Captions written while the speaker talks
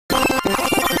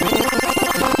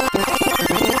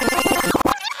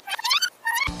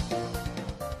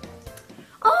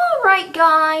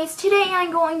guys, today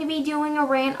I'm going to be doing a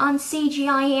rant on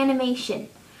CGI animation.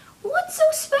 What's so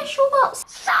special about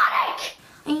Sonic?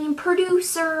 I mean,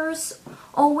 producers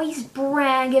always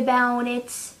brag about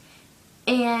it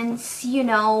and, you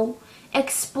know,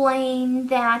 explain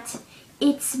that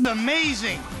it's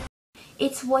amazing.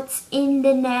 It's what's in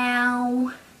the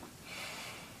now.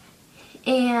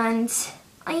 And,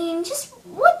 I mean, just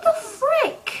what the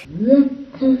frick? What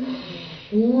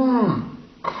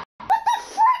the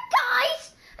frick,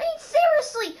 guys? I mean,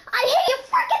 seriously, I hate you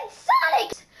frickin'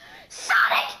 Sonic!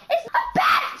 Sonic is a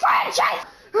bad franchise!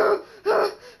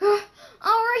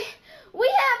 Alright, we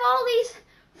have all these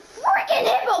frickin'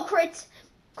 hypocrites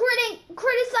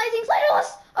criticizing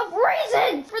littlest of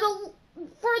reason for the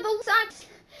Sonic.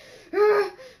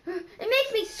 It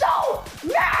makes me so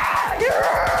mad!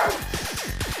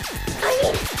 I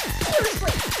mean,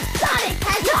 seriously, Sonic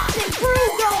has not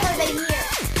improved over the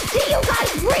years! Do you guys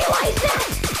realize that?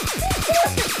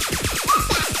 Seriously, what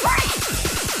the frick?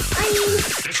 I mean...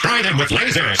 Destroy them with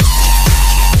lasers!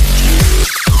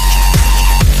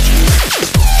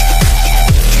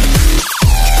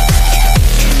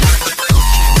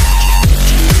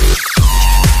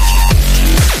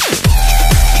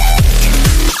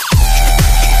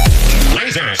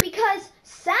 Because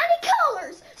Sonic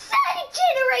Colors, Sonic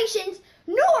Generations,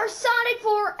 nor Sonic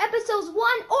for episodes 1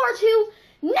 or 2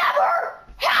 never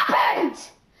happened!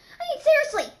 I mean,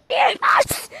 seriously.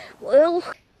 Well,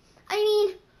 I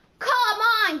mean, come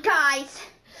on, guys.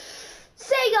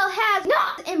 Sega has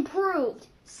not improved.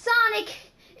 Sonic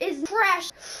is trash.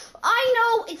 I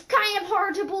know it's kind of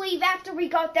hard to believe after we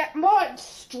got that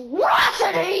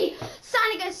monstrosity.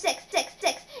 Sonic is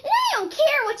 666. And I don't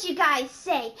care what you guys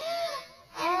say.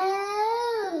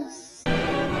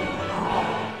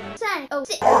 Sonic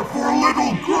 06 Are for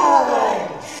little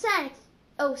girls! Sonic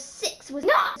 06 was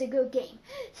not a good game.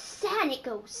 Sonic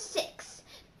 06,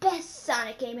 best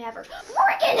Sonic game ever.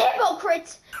 Freaking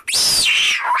hypocrites!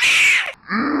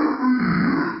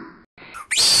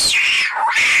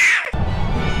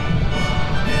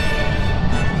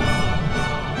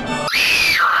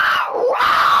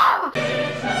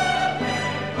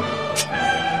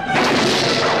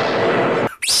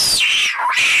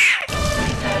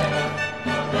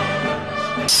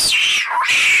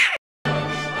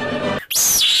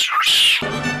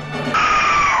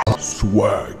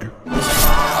 Swag.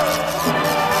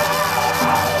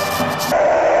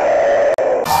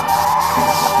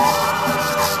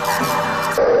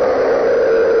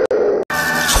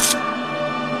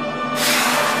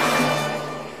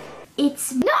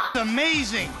 It's not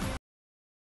Amazing.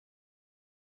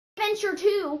 Adventure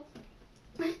 2.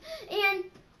 And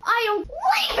I don't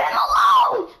leave him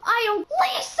alone! I don't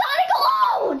leave Sonic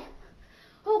alone!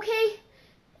 Okay?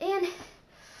 And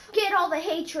get all the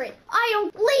hatred. I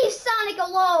don't leave Sonic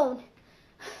alone!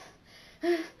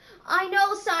 I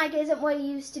know Sonic isn't what he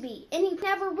used to be, and he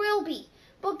never will be.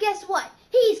 But guess what?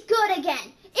 He's good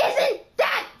again. Isn't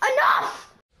that enough?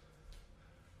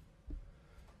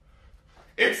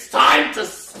 It's time to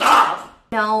stop!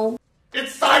 no.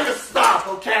 It's time to stop,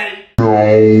 okay?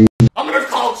 No. I'm gonna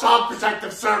call Child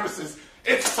Protective Services.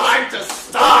 It's time to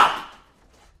stop!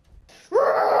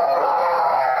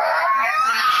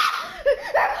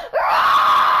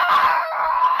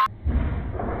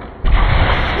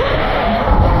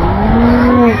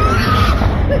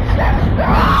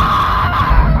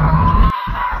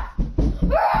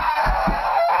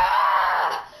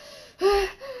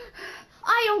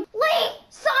 I don't leave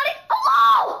Sonic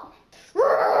alone!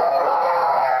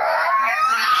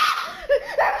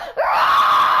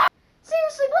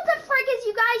 Seriously, what the frick is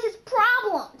you guys'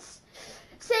 problems?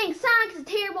 Saying Sonic's a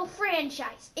terrible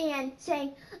franchise and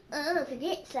saying,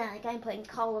 forget Sonic, I'm playing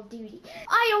Call of Duty.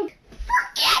 I don't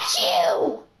forget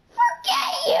you!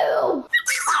 Forget you!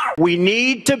 We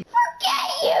need to,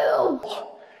 Forget you!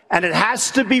 and it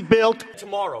has to be built,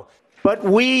 Tomorrow. but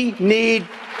we need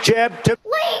Jeb to,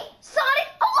 Leave Sonic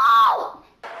alone!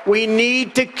 we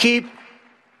need to keep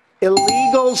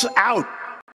illegals out.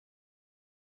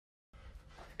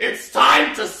 It's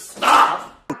time to stop!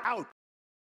 Out.